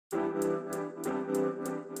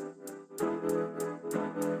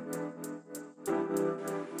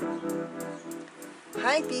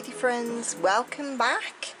Hi beauty friends, welcome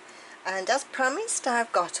back, and as promised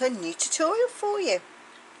I've got a new tutorial for you.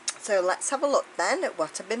 So let's have a look then at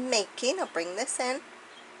what I've been making. I'll bring this in.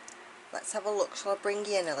 Let's have a look. Shall I bring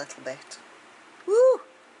you in a little bit? Woo!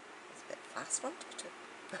 It's a bit fast, wasn't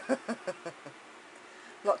it? I'm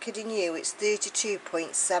not kidding you, it's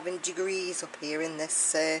 32.7 degrees up here in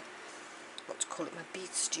this, what to call it, my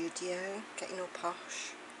bead studio, getting all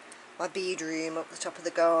posh. My bead room up the top of the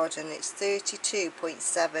garden. It's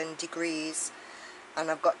 32.7 degrees and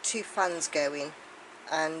I've got two fans going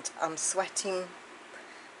and I'm sweating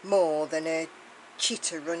more than a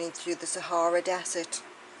cheetah running through the Sahara Desert.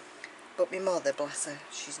 But my mother, bless her,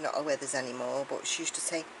 she's not with us anymore, but she used to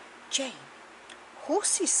say, Jane,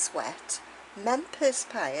 horses sweat, men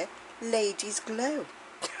perspire, ladies glow.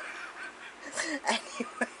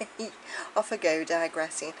 Anyway, off I go,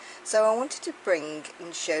 digressing. So I wanted to bring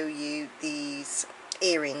and show you these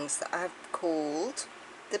earrings that I've called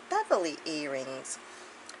the Beverly Earings.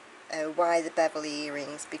 Why the Beverly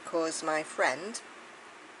Earings? Because my friend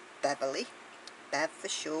Beverly, Bev for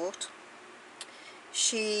short,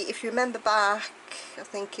 she, if you remember back, I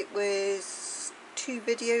think it was 2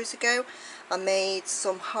 videos ago, I made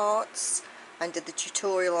some hearts and did the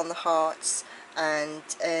tutorial on the hearts, and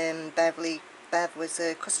Bev was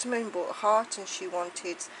a customer and bought a heart and she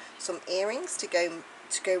wanted some earrings to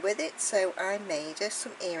go with it, so I made her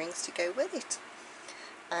some earrings to go with it.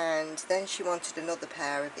 And then she wanted another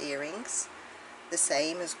pair of earrings, the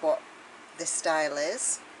same as what this style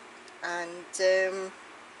is, and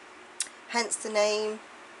hence the name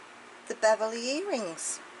the Beverly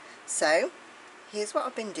Earings. So here's what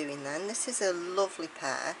I've been doing then. This is a lovely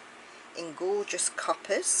pair in gorgeous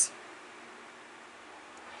coppers.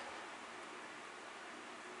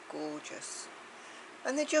 Gorgeous,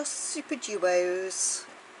 and they're just super duos,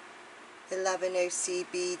 11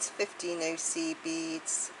 OC beads, 15 OC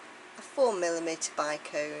beads, a 4mm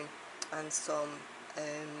bicone and some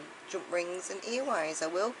jump rings and ear wires. I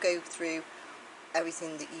will go through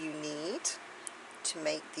everything that you need to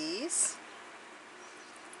make these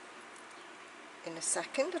in a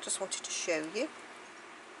second. I just wanted to show you.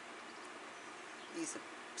 These are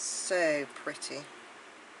so pretty.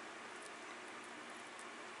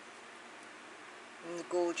 And the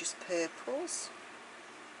gorgeous purples.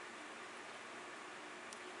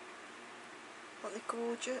 Aren't they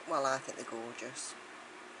gorgeous? Well, I think they're gorgeous.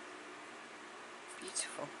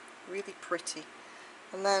 Beautiful. Really pretty.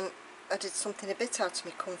 And then I did something a bit out of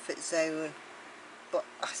my comfort zone. But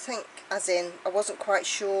I think, as in, I wasn't quite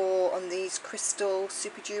sure on these crystal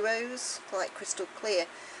super duos, like crystal clear.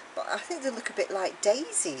 But I think they look a bit like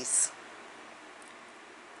daisies.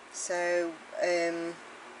 So,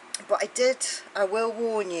 but I will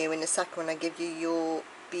warn you in a second when I give you your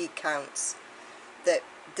bead counts that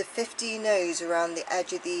the 15 O's around the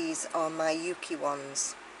edge of these are my Yuki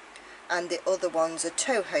ones and the other ones are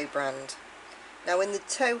Toho brand. Now in the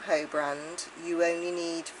Toho brand you only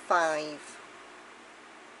need 5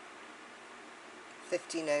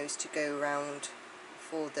 15 O's to go around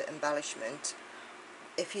for the embellishment.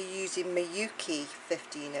 If you're using Miyuki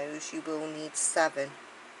 15 O's you will need 7.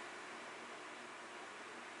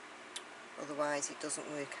 Otherwise it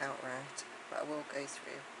doesn't work out right, but I will go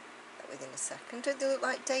through that within a second. Don't they look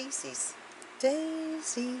like daisies?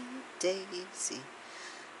 Daisy, daisy.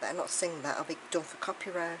 Better not sing that, I'll be done for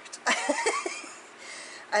copyright.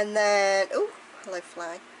 And then, oh, hello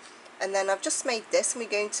fly. And then I've just made this and we're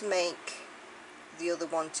going to make the other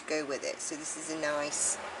one to go with it. So this is a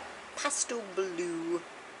nice pastel blue.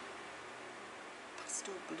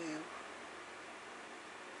 Pastel blue.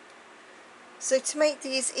 So to make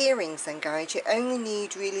these earrings then guys, you only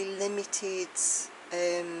need really limited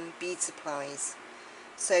bead supplies.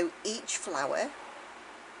 So each flower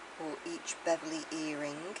or each Beverly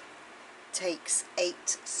earring takes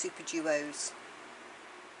 8 super duos.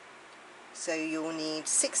 So you'll need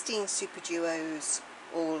 16 super duos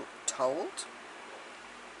all told,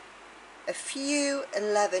 a few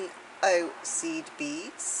 11O seed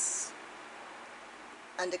beads,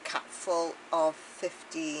 and a capful of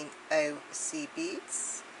 15O seed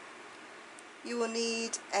beads. You will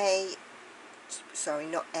need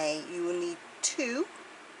you will need two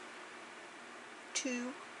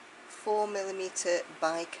 4mm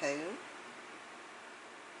bicone.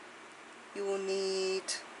 You will need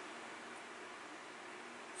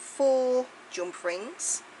 4 jump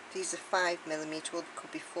rings. These are 5mm, well, they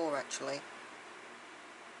could be 4 actually.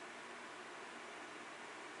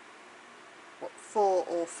 4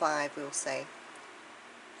 or 5 we'll say.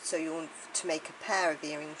 So to make a pair of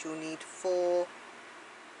earrings you'll need 4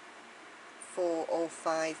 or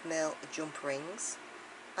 5mm jump rings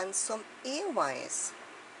and some ear wires.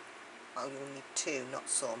 well, you'll need two, not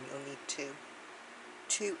some, you'll need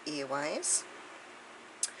two ear wires.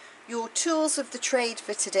 Your tools of the trade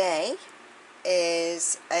for today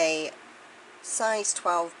is a size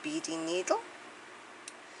 12 beading needle,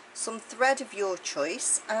 some thread of your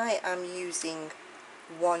choice. I am using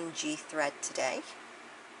 1G thread today,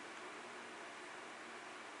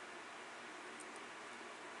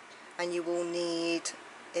 and you will need,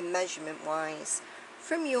 in measurement wise,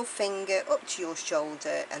 from your finger up to your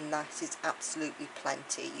shoulder, and that is absolutely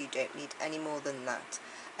plenty. You don't need any more than that.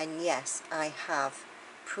 And yes, I have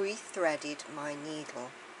pre-threaded my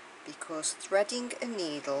needle, because threading a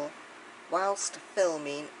needle whilst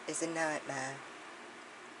filming is a nightmare.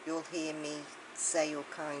 You'll hear me say all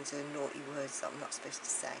kinds of naughty words that I'm not supposed to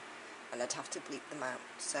say, and I'd have to bleep them out.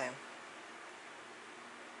 So,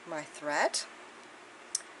 my thread.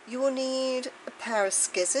 You will need a pair of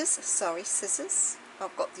scissors.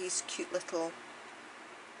 I've got these cute little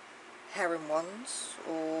heron ones,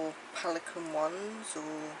 or pelican ones,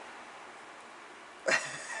 or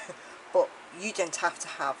but you don't have to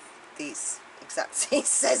have these exact same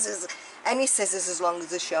scissors. Any scissors as long as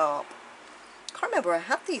they're sharp. I can't remember where I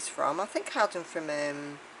had these from. I think I had them from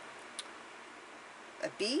a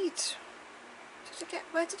bead.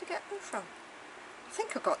 Where did I get them from? I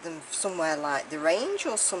think I got them somewhere like the Range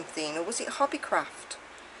or something, or was it Hobbycraft?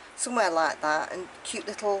 Somewhere like that. And cute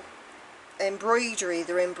little embroidery.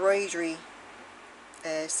 They're embroidery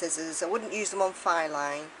scissors. I wouldn't use them on file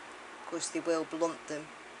line because they will blunt them.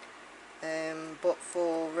 But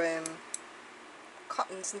for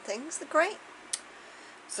cottons and things, they're great.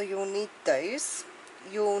 So you'll need those.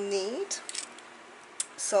 You'll need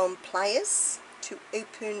some pliers to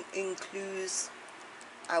open and close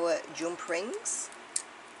our jump rings.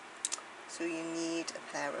 So you need a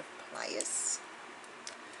pair of pliers.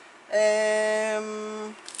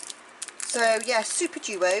 So yeah, super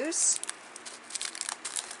duos.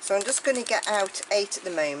 So I'm just going to get out 8 at the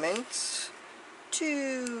moment.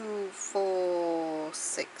 2, 4,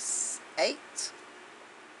 6, 8.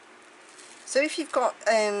 So if you've got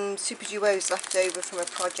super duos left over from a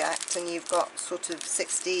project, and you've got sort of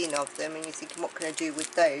 16 of them, and you're thinking what can I do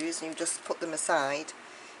with those, and you just put them aside,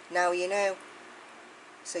 now you know.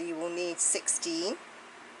 So you will need 16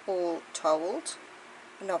 all told,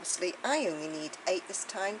 and obviously I only need 8 this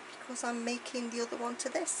time because I'm making the other one to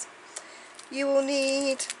this. You will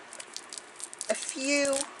need a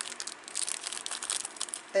few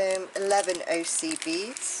 11 OC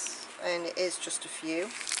beads, and it is just a few.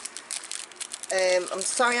 I'm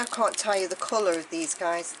sorry I can't tell you the colour of these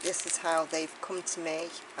guys. This is how they've come to me.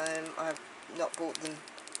 I've not bought them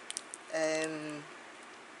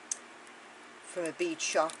from a bead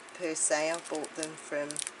shop per se. I bought them from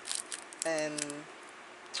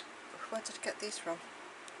where did I get these from?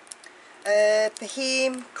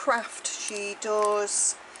 Beheem Craft. She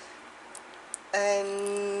does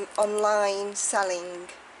online selling,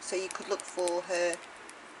 so you could look for her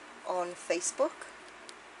on Facebook.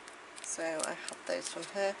 So I have those from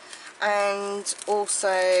her, and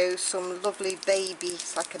also some lovely baby,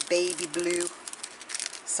 it's like a baby blue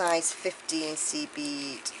size 15 C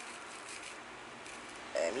bead.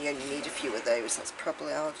 You only need a few of those. That's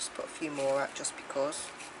probably, I'll just put a few more out just because.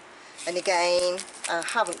 And again, I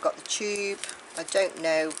haven't got the tube. I don't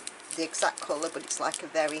know the exact colour, but it's like a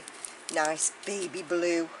very nice baby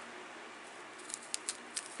blue.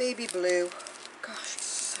 Baby blue. Gosh, it's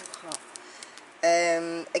so hot.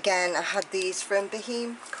 Again, I had these from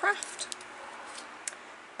Beheem Craft.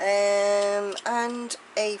 And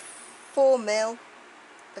a 4mm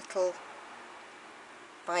little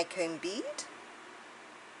Bicone bead.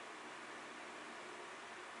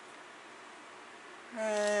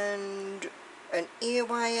 And an ear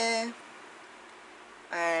wire.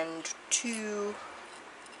 And 2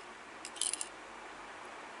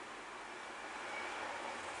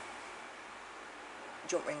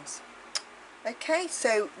 jump rings. Okay,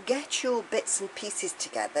 so get your bits and pieces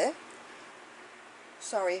together.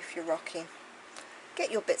 Sorry if you're rocking.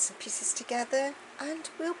 Get your bits and pieces together and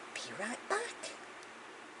we'll be right back.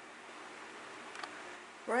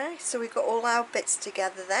 Right, so we've got all our bits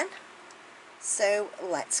together then. So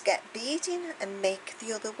let's get beading and make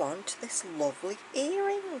the other one to this lovely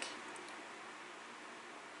earring.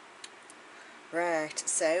 Right,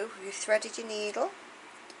 so you've threaded your needle.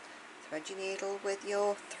 Thread your needle with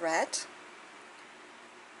your thread.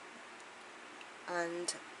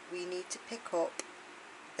 And we need to pick up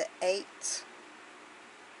the 8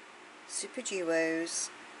 super duos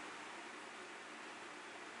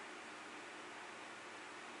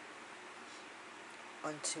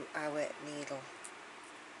onto our needle.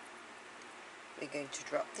 We're going to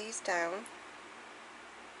drop these down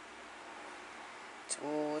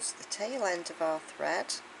towards the tail end of our thread,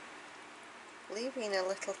 leaving a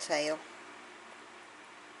little tail.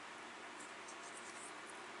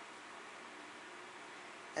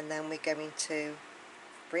 And then we're going to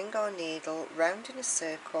bring our needle round in a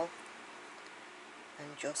circle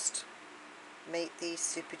and just make these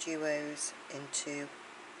super duos into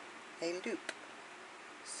a loop.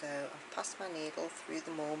 So I've passed my needle through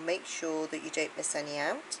them all. Make sure that you don't miss any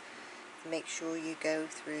out. Make sure you go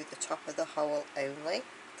through the top of the hole only,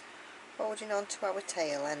 holding on to our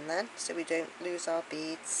tail end then so we don't lose our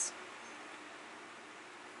beads.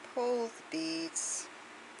 Pull the beads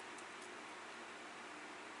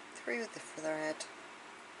through the thread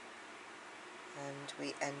and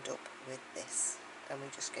we end up with this, and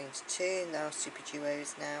we're just going to turn our super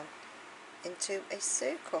duos now into a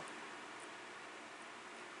circle.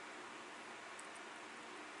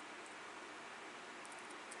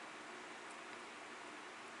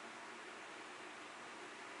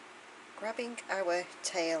 Grabbing our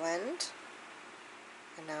tail end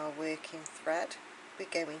and our working thread, we're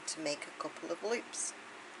going to make a couple of loops.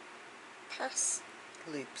 Pass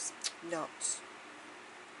loops, knots.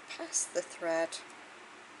 Pass the thread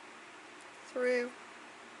through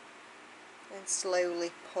and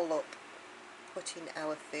slowly pull up, putting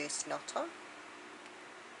our first knot on.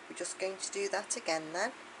 We're just going to do that again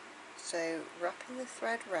then. So wrapping the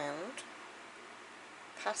thread round,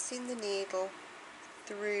 passing the needle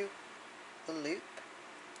through the loop,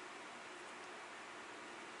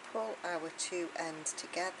 pull our two ends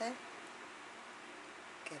together,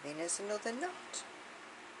 giving us another knot,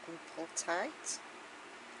 and pull tight.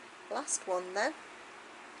 Last one then,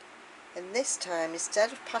 and this time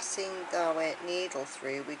instead of passing our needle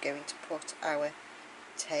through, we're going to put our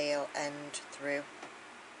tail end through,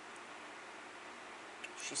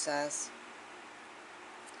 she says.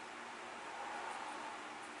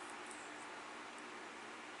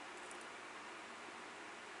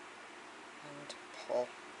 And pull,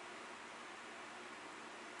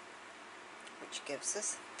 which gives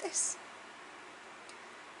us this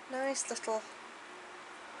nice little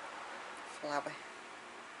flower.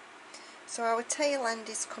 So our tail end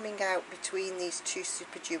is coming out between these two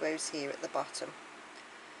super duos here at the bottom.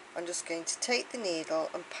 I'm just going to take the needle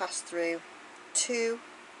and pass through two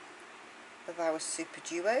of our super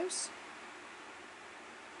duos,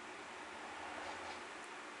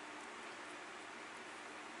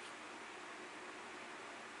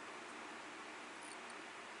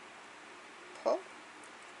 pull,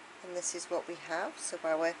 and this is what we have. So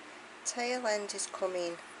our tail end is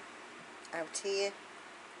coming out here,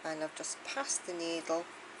 and I've just passed the needle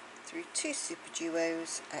through two super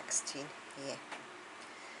duos, exiting here.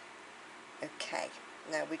 Okay,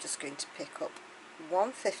 now we're just going to pick up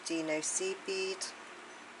one 15 OC bead,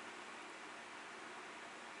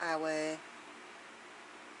 our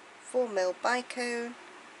 4mm bicone,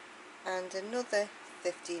 and another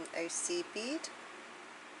 15 OC bead,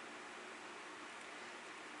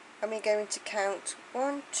 and we're going to count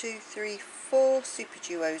 1, 2, 3, 4 super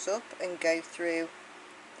duos up and go through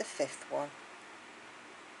the fifth one,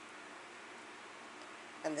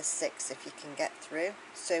 and the sixth if you can get through.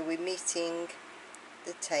 So we're meeting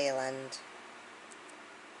the tail end.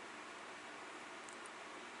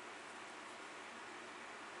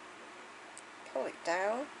 Pull it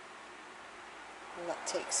down, and that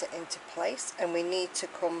takes it into place, and we need to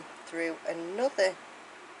come through another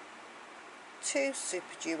two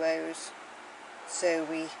super duos so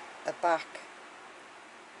we are back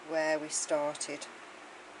where we started.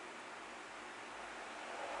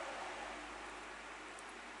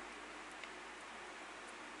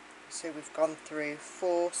 So we've gone through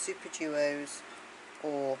 4 super duos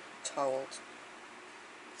all told.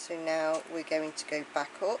 So now we're going to go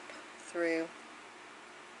back up through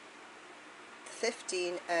the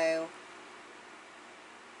 15O,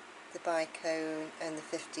 the bicone, and the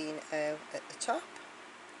 15O at the top.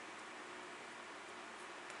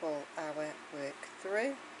 Pull our work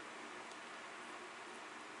through,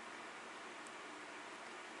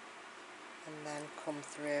 and then come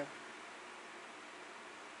through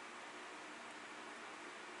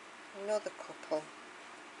another couple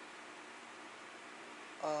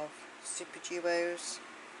of super duos.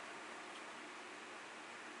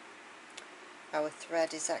 Our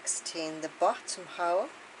thread is exiting the bottom hole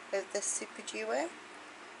of the super duo,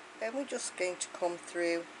 and we're just going to come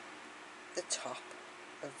through the top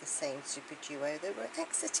of the same super duo that we're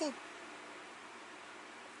exiting.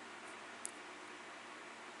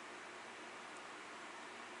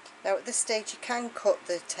 Now at this stage you can cut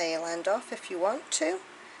the tail end off if you want to,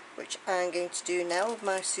 which I'm going to do now with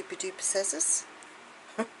my super duper scissors.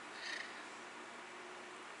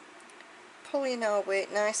 pulling our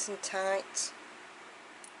work nice and tight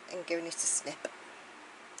and giving it a snip.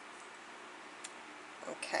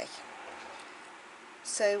 Okay,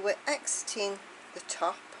 so we're exiting the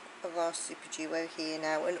top of our super duo here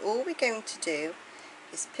now, and all we're going to do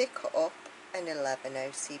is pick up an 11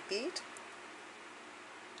 OC bead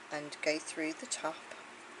and go through the top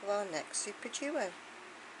of our next super duo,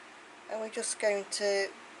 and we're just going to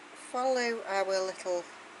follow our little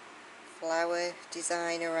flower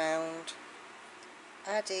design around,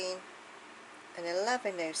 adding an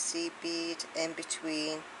 11 OC bead in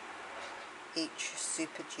between each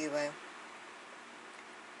super duo,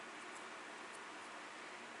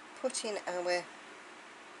 putting our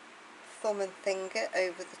thumb and finger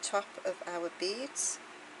over the top of our beads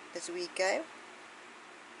as we go.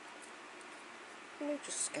 And we're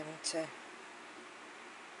just going to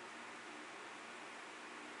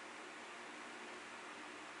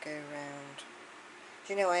go round.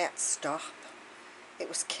 Do you know, I had to stop. It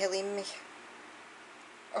was killing me.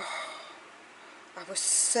 Oh, I was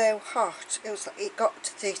so hot. It was like, it got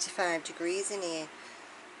to 35 degrees in here.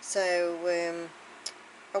 So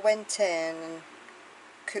I went in and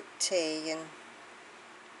cooked tea, and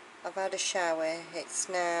I've had a shower. It's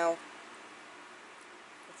now,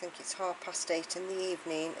 I think it's 8:30 in the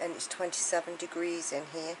evening, and it's 27 degrees in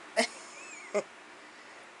here.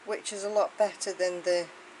 Which is a lot better than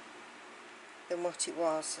what it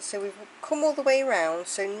was. So we've come all the way around,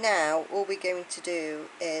 so now all we're going to do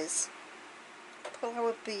is pull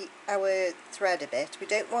our thread a bit. We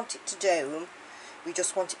don't want it to dome, we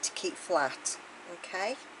just want it to keep flat.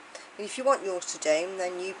 Okay, and if you want yours to dome,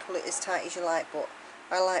 then you pull it as tight as you like, but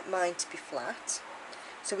I like mine to be flat.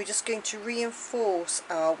 So we're just going to reinforce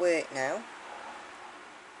our work now.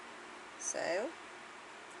 So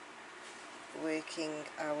working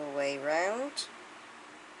our way round,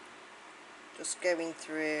 just going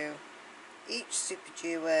through each super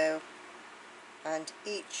duo and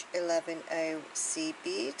each 11 OC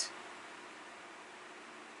bead,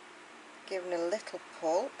 giving a little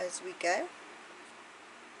pull as we go.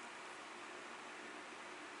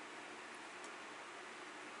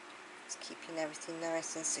 Just keeping everything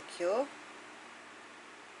nice and secure.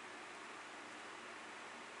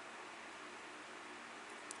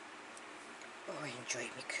 Oh, I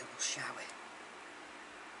enjoyed my cool shower.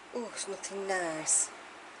 Oh, it's nothing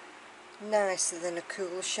nicer than a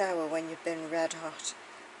cool shower when you've been red hot.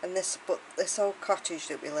 And this old cottage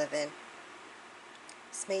that we live in,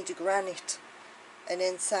 it's made of granite, and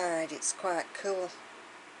inside it's quite cool.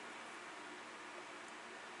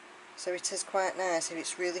 So it is quite nice if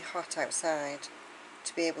it's really hot outside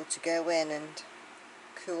to be able to go in and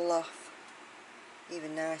cool off.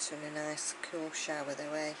 Even nicer in a nice cool shower the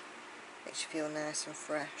way. Makes you feel nice and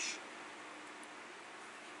fresh.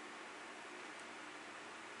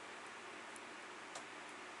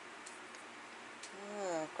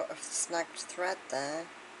 Oh, I've got a snagged thread there.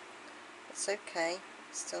 It's okay,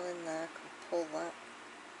 it's still in there, I can pull that.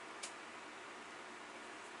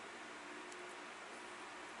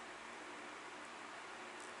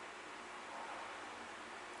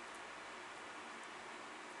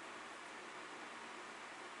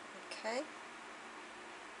 Okay.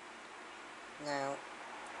 Now,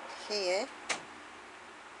 here,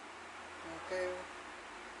 I'll go,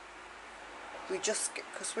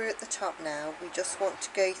 because we're at the top now, we just want to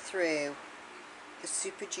go through the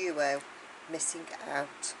super duo, missing out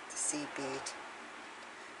the C bead.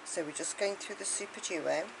 So we're just going through the super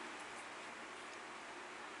duo.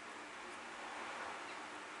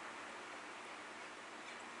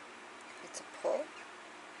 It's a pull.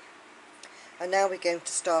 And now we're going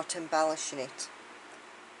to start embellishing it.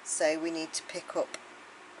 So we need to pick up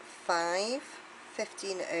 5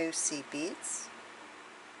 15 OC beads,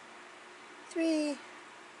 3,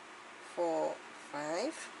 4,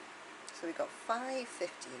 5. So we've got 5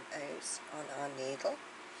 15 O's on our needle,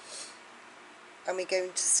 and we're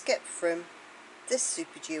going to skip from this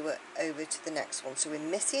super duo over to the next one. So we're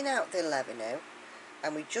missing out the 11 O,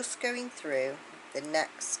 and we're just going through the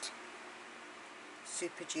next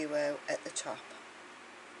super duo at the top.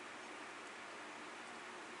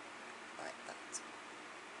 Like that.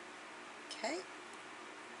 Okay.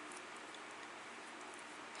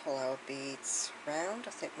 Pull our beads round. I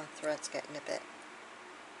think my thread's getting a bit,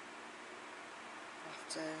 I'll have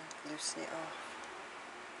to loosen it off.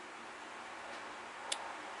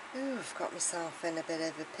 Ooh, I've got myself in a bit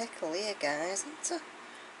of a pickle here, guys, haven't I?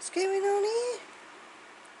 What's going on here?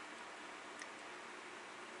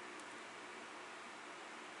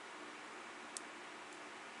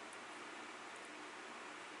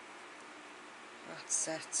 That's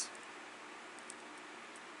it.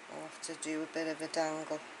 I'll have to do a bit of a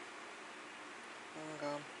dangle. Hang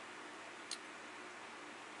on.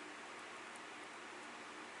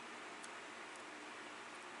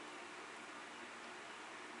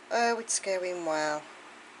 Oh, it's going well.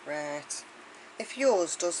 Right. If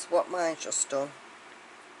yours does what mine's just done,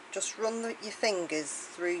 just run your fingers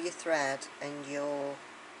through your thread and your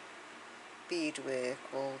beadwork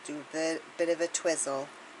will do a bit of a twizzle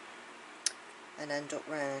and end up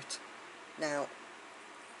right. Now,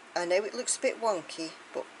 I know it looks a bit wonky,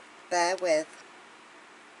 but bear with,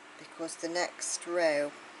 because the next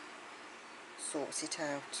row sorts it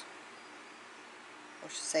out. Or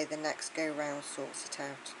should say the next go round sorts it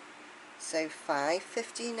out. So 5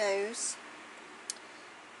 15 O's,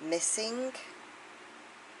 missing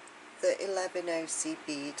the 11 OC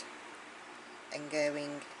bead and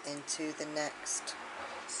going into the next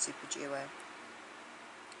super duo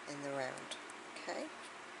in the round. Okay,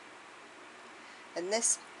 and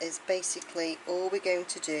this is basically all we're going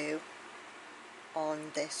to do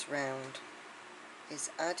on this round, is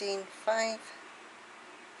adding 5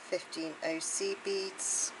 15 OC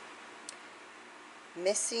beads,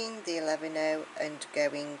 missing the 11O and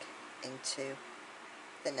going into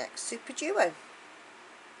the next super duo.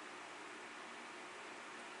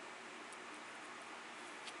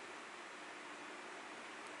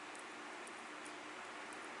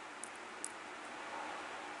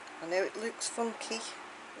 I know it looks funky.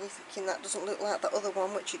 You're thinking that doesn't look like that other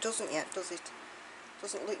one, which it doesn't yet, does it?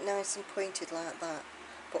 Doesn't look nice and pointed like that.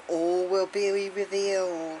 But all will be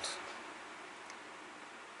revealed.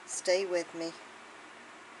 Stay with me.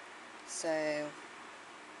 So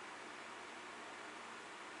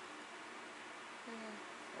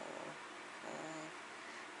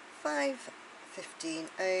 5 15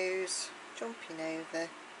 O's, jumping over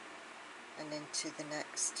and into the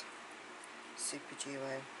next super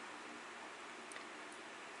duo.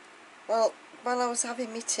 Well, while I was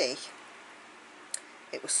having my tea,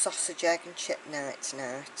 it was sausage, egg and chip night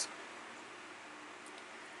tonight.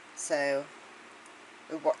 So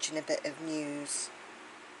we're watching a bit of news.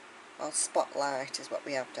 Well, Spotlight is what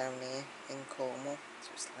we have down here in Cornwall. So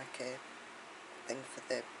it's like a thing for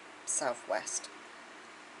the southwest.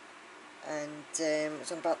 And it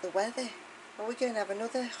was about the weather. Well, we're going to have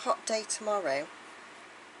another hot day tomorrow.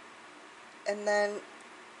 And then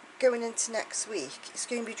going into next week, it's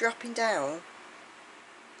going to be dropping down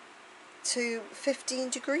to 15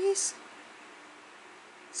 degrees.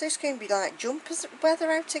 So it's going to be like jumpers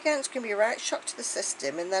weather out again. It's going to be a right shock to the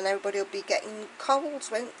system, and then everybody will be getting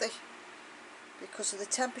colds, won't they? Because of the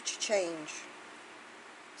temperature change.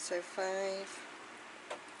 So 5.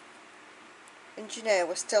 And you know,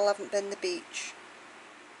 I still haven't been to the beach.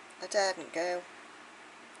 I daren't go.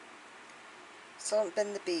 Still haven't been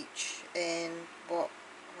to the beach in, what,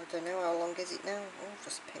 I don't know, how long is it now? Oh, I've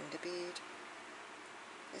just pinged a bead.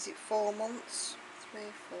 Is it 4 months? 3,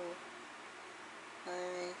 4, 5.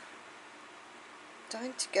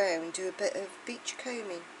 Time to go and do a bit of beach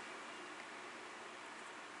combing.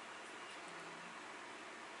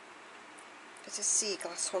 Bit of sea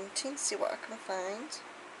glass hunting, see what I can find.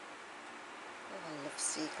 Oh, I love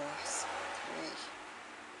sea glass. 3,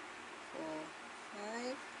 4,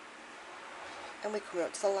 5. And we're coming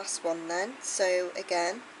up to the last one then. So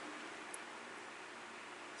again,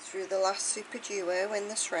 through the last super duo in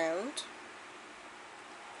this round.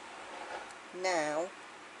 Now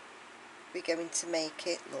we're going to make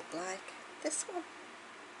it look like this one.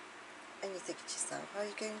 And you think to yourself, how are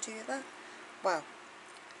you going to do that? Well,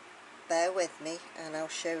 bear with me and I'll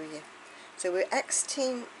show you. So we're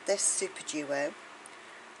exiting this super duo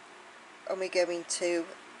and we're going to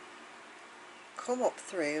come up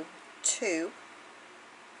through 2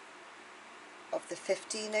 of the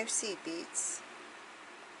 15 OC beads,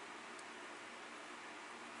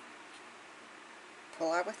 pull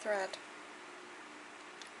our thread,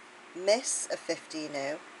 miss a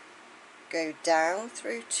 15O, go down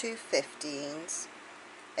through 2 15s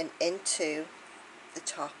and into the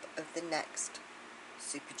top of the next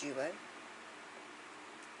super duo.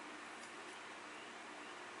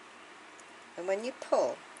 And when you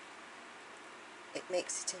pull, it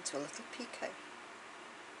makes it into a little picot.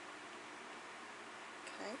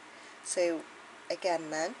 Okay, so again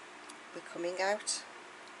then, we're coming out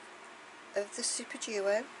of the super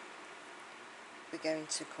duo. We're going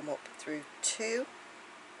to come up through 2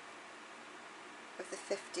 of the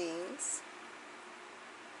 15s,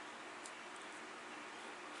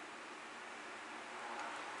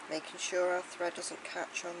 making sure our thread doesn't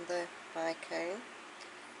catch on the bicone,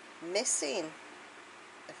 missing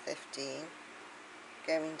a 15,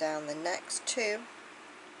 going down the next 2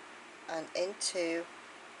 and into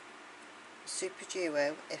super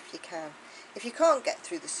duo if you can. If you can't get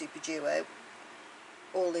through the super duo,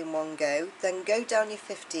 all in one go, then go down your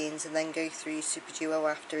 15s and then go through your super duo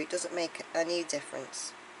after. It doesn't make any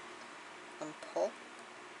difference. And pull.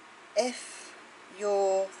 If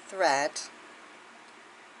your thread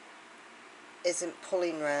isn't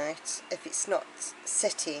pulling right, if it's not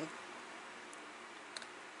sitting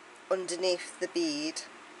underneath the bead,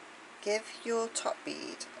 give your top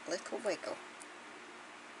bead a little wiggle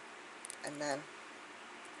and then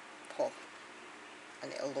pull,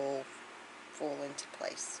 and it'll all fall into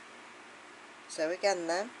place. So again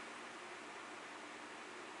then,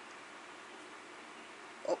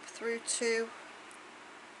 up through to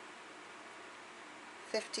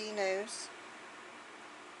 15 O's,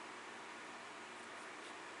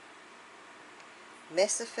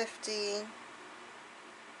 miss a 15,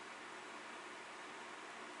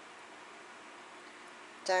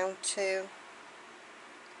 down 2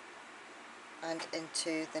 and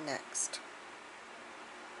into the next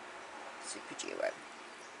super duo.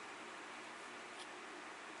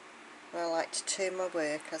 I like to turn my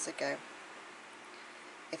work as I go.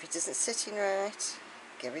 If it isn't sitting right,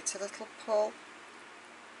 give it a little pull,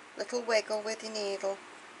 little wiggle with your needle,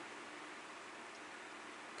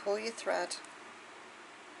 pull your thread,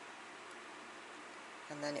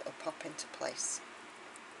 and then it'll pop into place.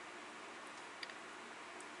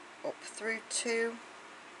 Up through 2,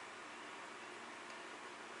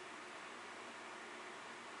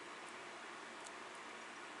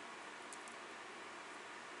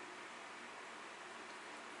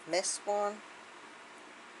 miss 1,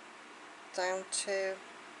 down 2,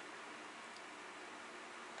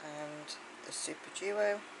 and the super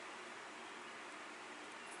duo,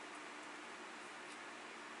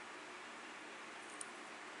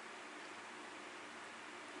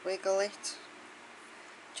 wiggle it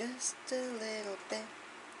just a little bit,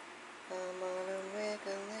 come on and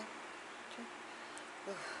wiggle it,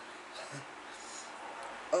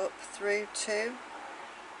 up through 2,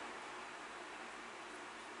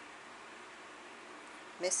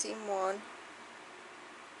 missing 1,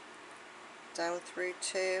 down through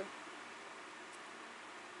 2,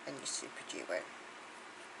 and your super duo.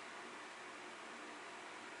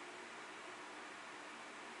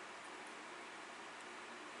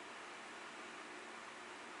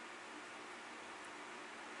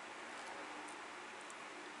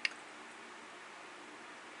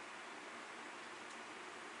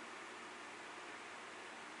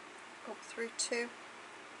 Up through 2,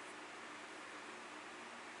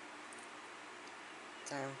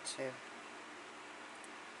 down 2,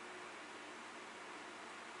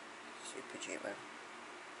 super duo.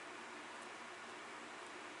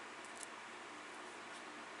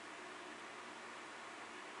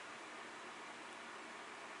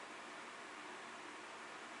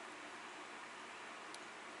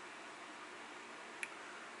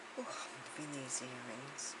 Oh, I'm loving these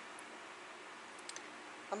earrings.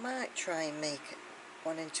 I might try and make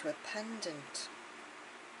one into a pendant.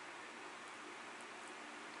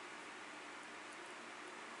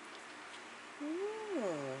 I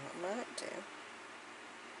might do.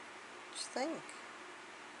 What do you think?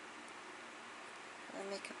 I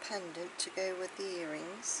make a pendant to go with the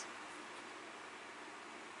earrings.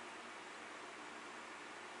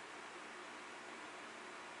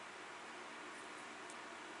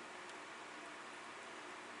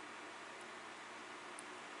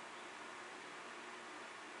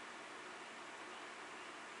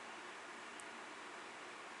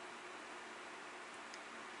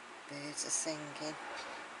 Birds are singing.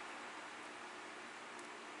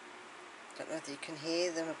 Don't know whether you can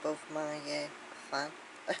hear them above my fan,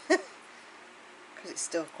 because it's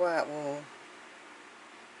still quite warm.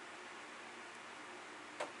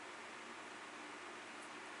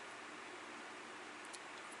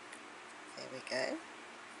 There we go.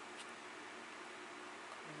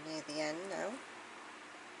 Coming near the end now.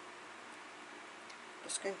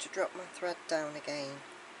 Just going to drop my thread down again.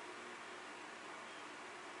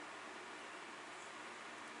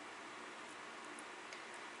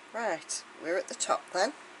 Right, we're at the top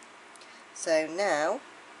then. So now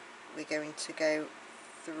we're going to go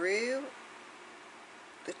through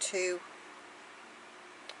the 2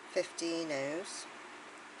 15 O's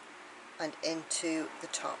and into the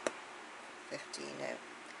top 15 O.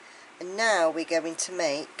 And now we're going to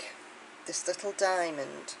make this little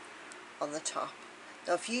diamond on the top.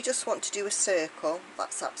 Now if you just want to do a circle,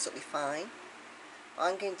 that's absolutely fine.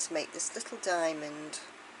 I'm going to make this little diamond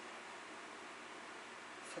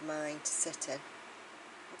for mine to sit in.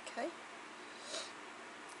 Okay,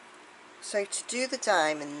 so to do the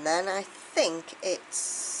diamond then, I think it's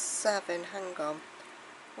 7, hang on,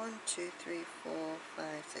 1, 2, 3, 4, 5,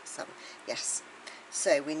 6, 7, yes,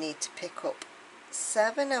 so we need to pick up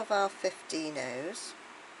 7 of our 15 O's.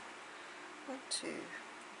 1, 2,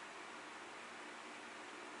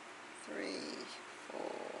 3, 4,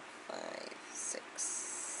 5, 6,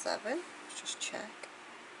 7. Let's just check.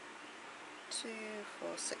 2, 4,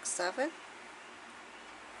 6, 7.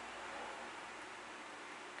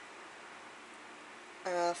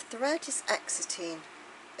 Our thread is exiting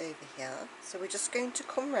over here, so we're just going to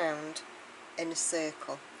come round in a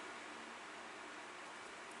circle.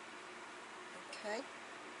 Okay,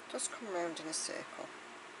 just come round in a circle.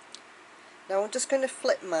 Now I'm just going to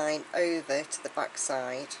flip mine over to the back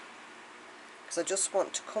side, because I just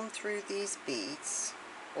want to come through these beads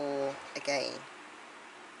all again,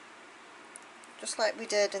 just like we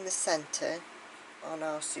did in the centre on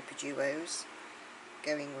our super duos,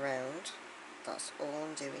 going round. That's all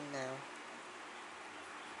I'm doing now.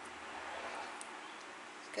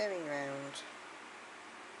 Going round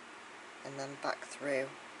and then back through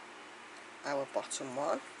our bottom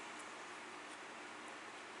one.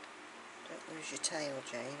 Don't lose your tail,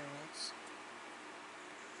 Jane, or else.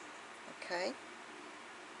 Okay.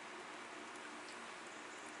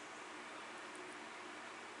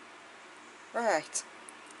 Right,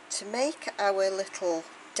 to make our little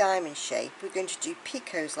diamond shape, we're going to do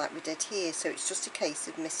picots like we did here, so it's just a case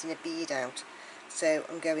of missing a bead out. So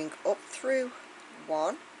I'm going up through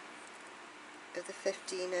one of the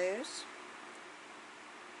 15 O's,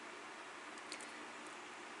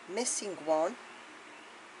 missing one,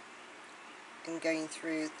 and going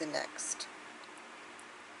through the next.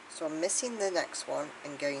 So I'm missing the next one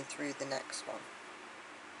and going through the next one.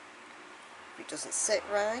 If it doesn't sit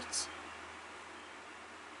right,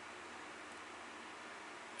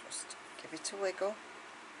 just give it a wiggle.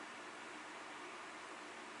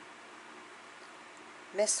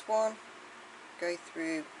 Miss one, go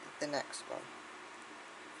through the next one.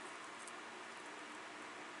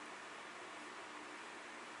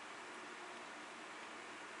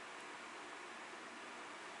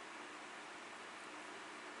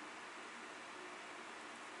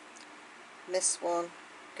 Miss one,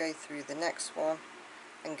 go through the next one,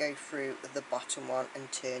 and go through the bottom one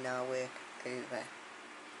and turn our work over.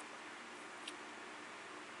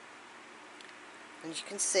 And you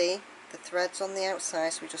can see the thread's on the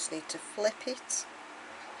outside, so we just need to flip it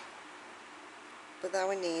with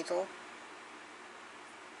our needle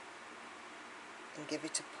and give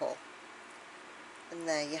it a pull. And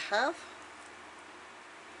there you have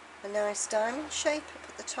a nice diamond shape up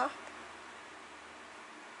at the top.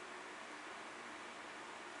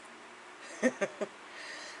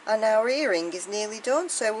 And our earring is nearly done,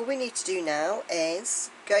 so all we need to do now is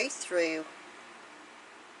go through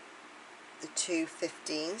the two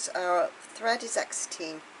 15s. Our thread is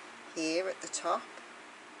exiting here at the top.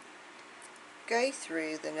 Go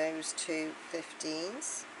through those two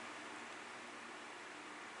 15s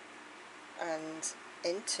and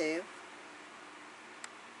into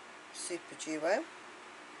super duo.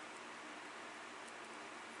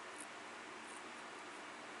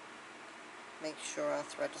 Make sure our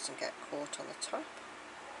thread doesn't get caught on the top.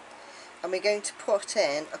 And we're going to put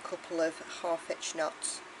in a couple of half-hitch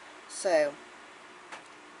knots. So,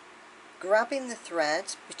 grabbing the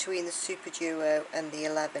thread between the super duo and the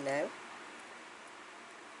 11/0,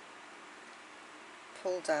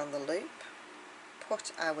 pull down the loop,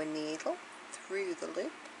 put our needle through the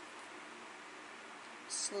loop,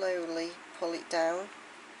 slowly pull it down,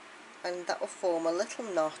 and that will form a little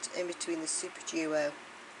knot in between the super duo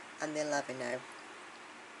and the 11/0.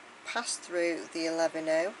 Pass through the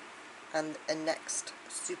 11/0 and a next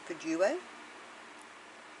super duo,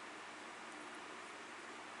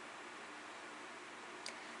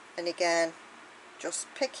 and again just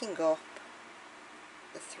picking up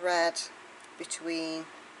the thread between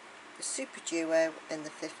the super duo and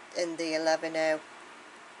the 11/0,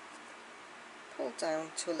 pull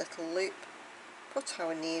down to a little loop, put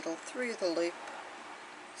our needle through the loop,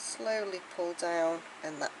 slowly pull down,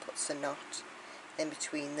 and that puts a knot in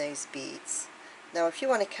between those beads. Now if you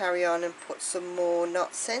want to carry on and put some more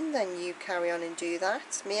knots in, then you carry on and do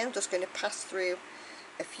that. Me, I'm just going to pass through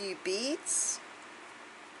a few beads,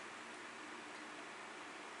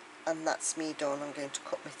 and that's me done. I'm going to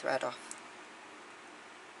cut my thread off.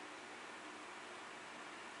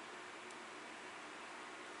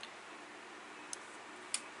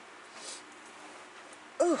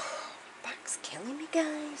 Ooh, back's killing me,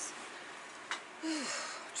 guys. Ooh,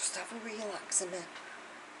 just have a relax a minute.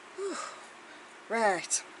 Ooh.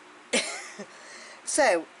 Right.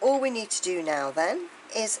 So all we need to do now then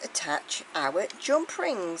is attach our jump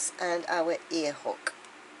rings and our ear hook.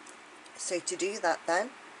 So to do that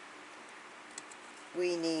then,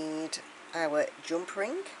 we need our jump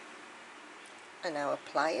ring, and our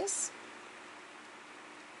pliers.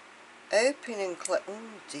 Open and close.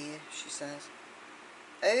 Oh dear, she says.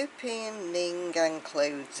 Opening and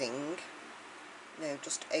closing. No,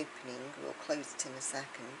 just opening. We'll close it in a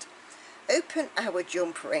second. Open our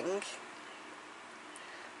jump ring.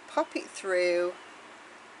 Pop it through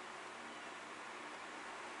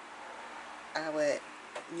our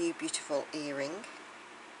new beautiful earring.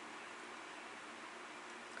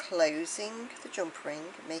 Closing the jump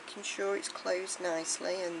ring, making sure it's closed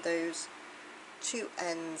nicely and those two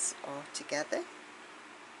ends are together.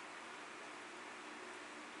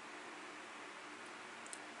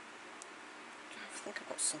 I think I've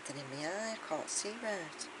got something in my eye, I can't see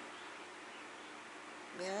right.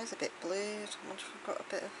 My eye's a bit blurred. I wonder if I've got a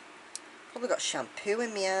bit of... Probably got shampoo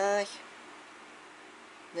in my eye.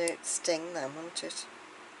 No, it'd sting then, wouldn't it?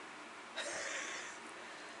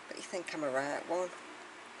 But you think I'm a right one.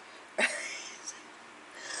 I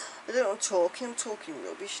don't know what I'm talking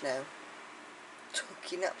rubbish now.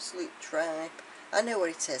 Talking absolute tripe. I know what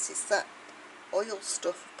it is, it's that oil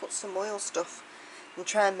stuff. I put some oil stuff and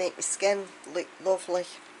try and make my skin look lovely.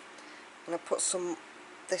 And I put some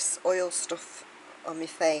this oil stuff on my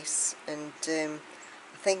face, and I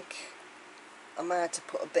think I might have to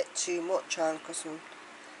put a bit too much on because I'm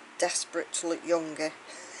desperate to look younger.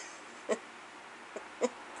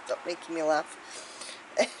 Stop making me laugh.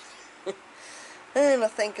 And I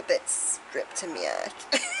think a bit stripped in my eye.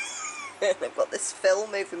 And I've got this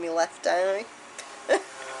film over my left eye.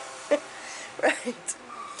 Right.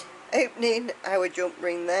 Opening our jump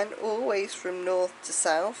ring then, always from north to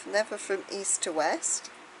south, never from east to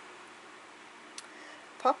west.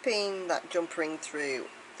 Popping that jump ring through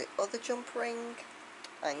the other jump ring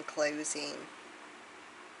and closing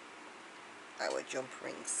our jump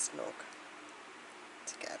ring snug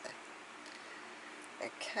together.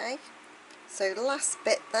 Okay, so the last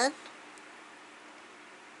bit then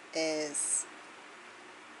is,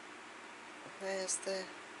 where's the,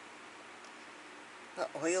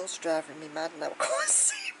 that oil's driving me mad now, I can't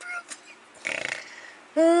see properly.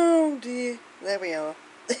 Oh dear, there we are.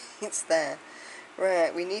 It's there.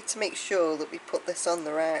 Right, we need to make sure that we put this on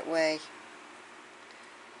the right way.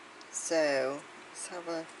 So let's have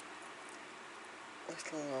a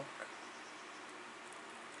little look.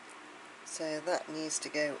 So that needs to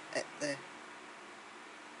go at the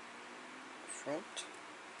front.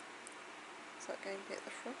 Is that going to be at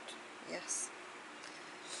the front? Yes.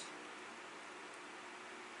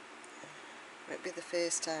 Won't be the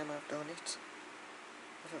first time I've done it.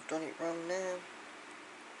 If I've done it wrong now.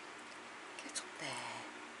 Get up there.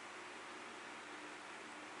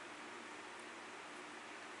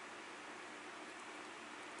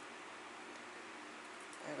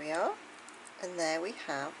 There we are. And there we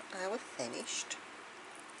have our finished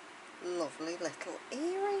lovely little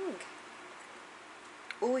earring.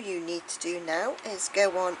 All you need to do now is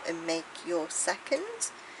go on and make your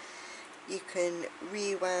second. You can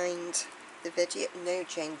rewind the video. No,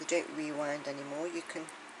 Jane, they don't rewind anymore. You can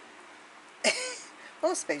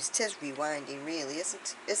well, I suppose it is rewinding really,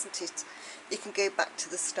 isn't it? You can go back to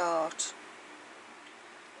the start.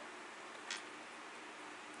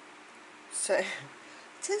 So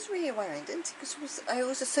it is rewind, isn't it? Because I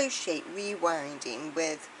always associate rewinding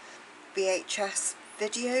with VHS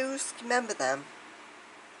videos. Remember them?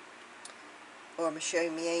 Or am I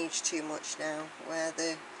showing my age too much now? Where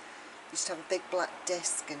they used to have a big black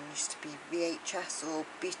disc and used to be VHS or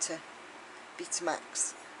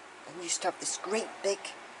Betamax. And used to have this great big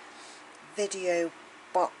video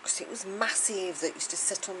box. It was massive that used to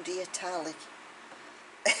sit under your telly.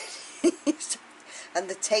 And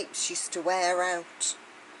the tapes used to wear out.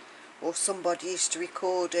 Or somebody used to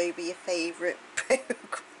record over your favourite programme.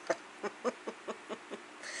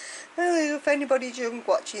 Oh, if anybody's young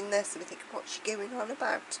watching this and think, what's she going on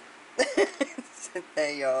about? So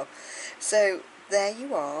there you are. So there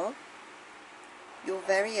you are. Your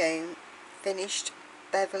very own finished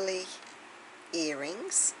Beverly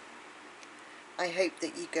earrings. I hope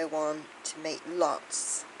that you go on to make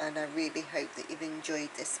lots, and I really hope that you've enjoyed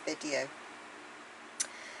this video.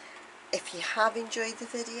 If you have enjoyed the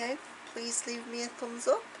video, please leave me a thumbs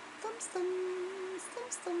up.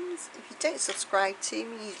 Thumbs. If you don't subscribe to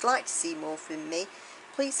me and you'd like to see more from me,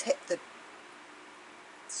 please hit the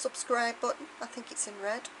subscribe button. I think it's in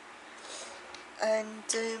red. And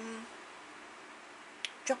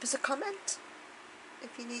drop us a comment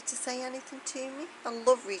if you need to say anything to me. I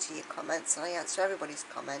love reading your comments and I answer everybody's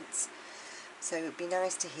comments. So it would be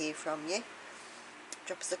nice to hear from you.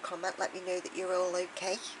 Drop us a comment, let me know that you're all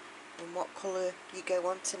okay and what colour you go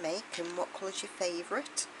on to make and what colour's your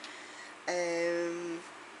favourite.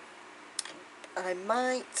 I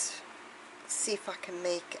might see if I can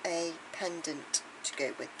make a pendant to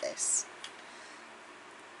go with this.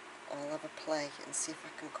 I'll have a play and see if I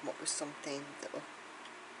can come up with something that'll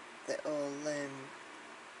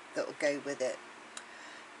go with it.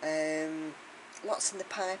 Lots in the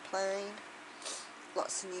pipeline,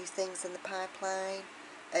 lots of new things in the pipeline.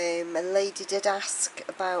 A lady did ask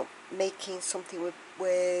about making something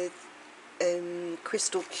with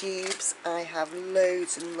crystal cubes. I have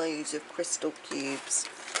loads and loads of crystal cubes,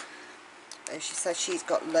 and she said she's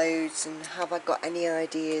got loads, and have I got any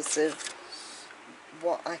ideas of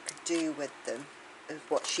what I could do with them, of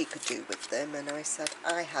what she could do with them. And I said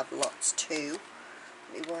I have lots too.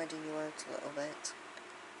 Let me widen you out a little bit.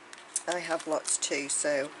 I have lots too,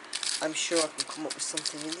 so I'm sure I can come up with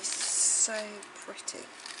something. And this is so pretty.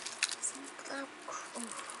 So look at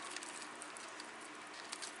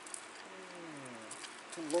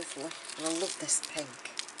how lovely. And I love this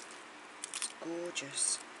pink.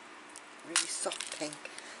 Gorgeous. Really soft pink.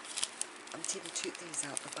 I haven't even took these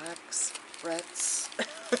out the bags. Reds.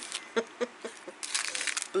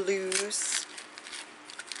 Blues.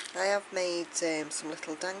 I have made some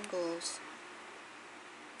little dangles.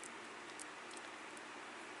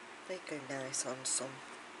 They go nice on some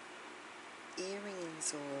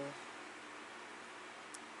earrings, or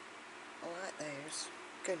I like those.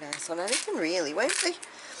 Go nice on anything really, won't they?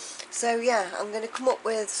 So yeah, I'm going to come up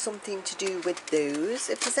with something to do with those.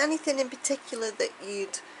 If there's anything in particular that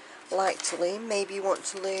you'd like to learn, maybe you want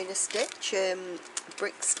to learn a stitch,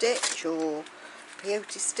 brick stitch or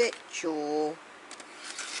peyote stitch or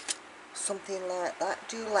something like that,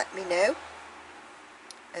 do let me know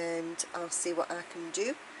and I'll see what I can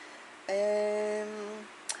do. And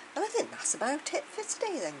I think that's about it for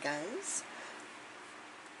today then, guys.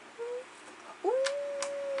 Ooh,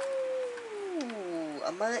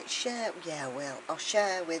 I might share, yeah, well, I'll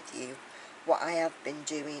share with you what I have been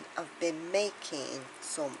doing. I've been making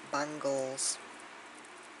some bangles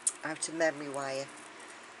out of memory wire.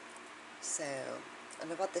 So,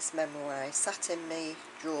 and I've had this memory wire sat in my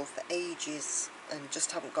drawer for ages and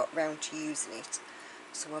just haven't got round to using it.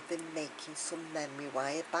 So I've been making some memory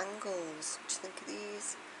wire bangles. What do you think of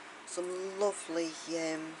these? Some lovely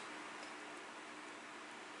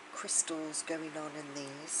crystals going on in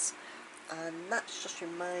these. And that's just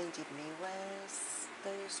reminded me, where's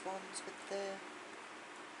those ones with the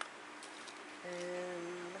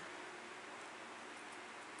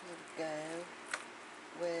there we go,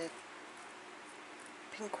 with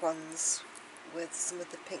pink ones with some of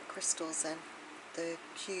the pink crystals in, the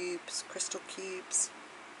cubes, crystal cubes.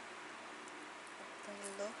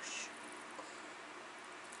 Very lush.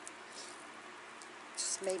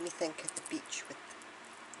 Just made me think of the beach with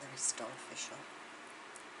those starfish on.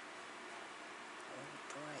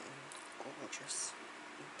 Bright and gorgeous.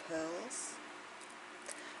 And pearls.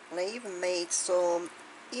 And I even made some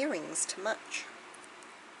earrings to match.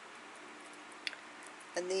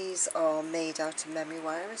 And these are made out of memory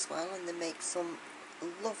wire as well, and they make some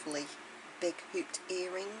lovely big hooped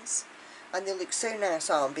earrings. And they look so nice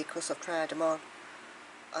on because I've tried them on.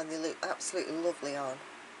 And they look absolutely lovely on.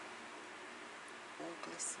 All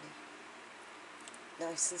glistening.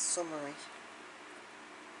 Nice and summery.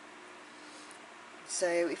 So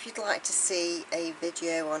if you'd like to see a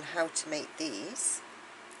video on how to make these,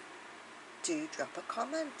 do drop a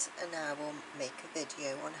comment and I will make a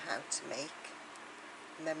video on how to make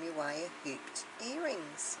memory wire hooped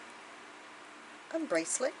earrings and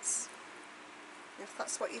bracelets, if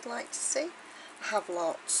that's what you'd like to see. I have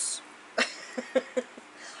lots.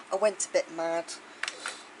 I went a bit mad.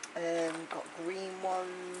 Got green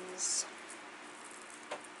ones,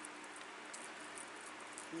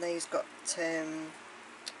 and they've got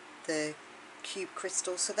the cube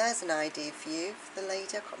crystal. So there's an idea for you, for the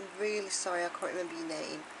lady. I'm really sorry I can't remember your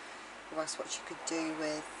name, who asked what she could do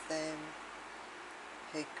with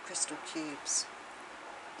her crystal cubes.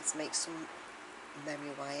 Is make some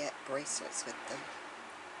memory wire bracelets with them.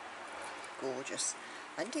 Gorgeous.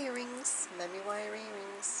 And earrings, memory wire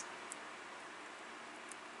earrings.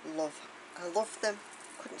 I love them,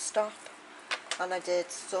 couldn't stop. And I did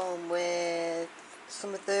some with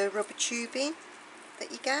some of the rubber tubing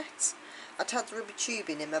that you get. I'd had the rubber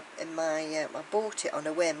tubing in my I bought it on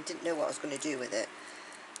a whim, didn't know what I was going to do with it.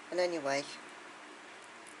 And anyway,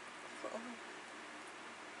 I thought, oh,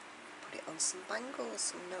 put it on some bangles,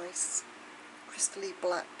 some nice crystally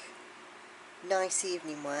black, nice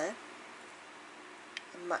evening wear,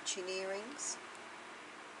 and matching earrings.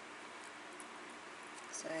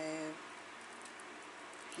 So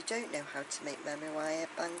if you don't know how to make memory wire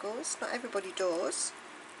bangles, not everybody does,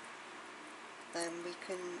 then we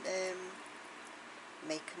can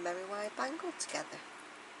make a memory wire bangle together.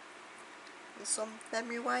 putting some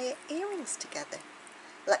memory wire earrings together.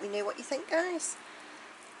 Let me know what you think, guys.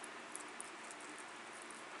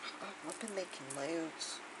 Oh, I've been making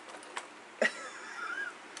loads.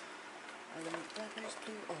 Where are those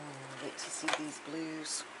blue? Oh, wait to see these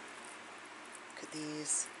blues. Look at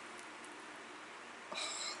these. Oh,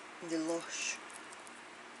 they're lush.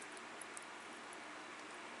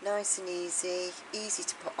 Nice and easy. Easy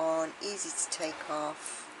to put on, easy to take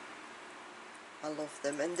off. I love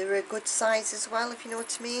them, and they're a good size as well, if you know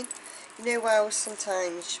what I mean. You know how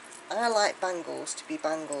sometimes I like bangles to be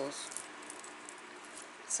bangles,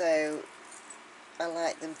 so I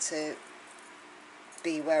like them to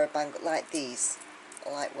be where a bangle, like these, I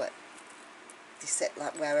like what they sit,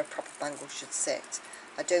 like where a proper bangle should sit.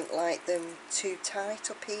 I don't like them too tight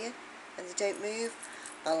up here and they don't move.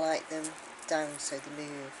 I like them down so they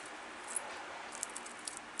move.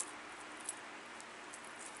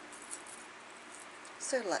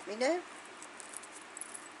 So let me know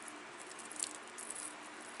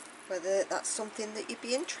whether that's something that you'd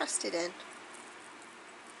be interested in.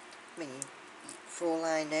 I mean, for all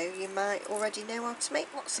I know, you might already know how to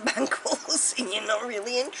make lots of bangles and you're not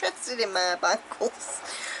really interested in my bangles.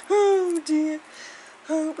 Oh dear.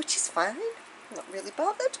 Oh, which is fine. I'm not really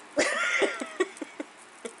bothered.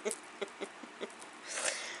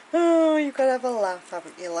 Oh, you've got to have a laugh,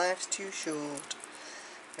 haven't you? Life's too short.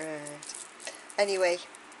 Right. Anyway,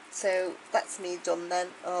 so that's me done then.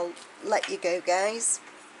 I'll let you go, guys.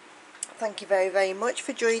 Thank you very, very much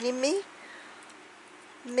for joining me,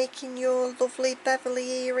 making your lovely Beverly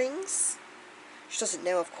earrings. She doesn't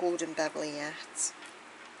know I've called them Beverly yet.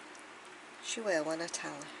 She will when I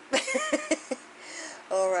tell her.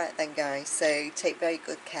 Alright then, guys, so take very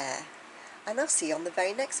good care, and I'll see you on the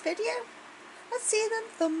very next video. I'll see you then.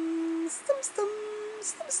 Thumbs, thumbs,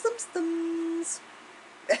 thumbs, thumbs, thumbs, thumbs.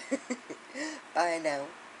 Bye now.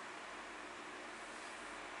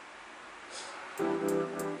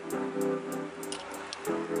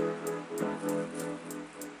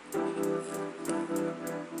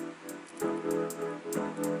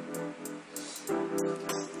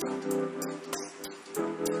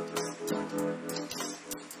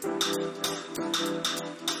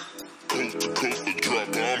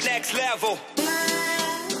 Next level.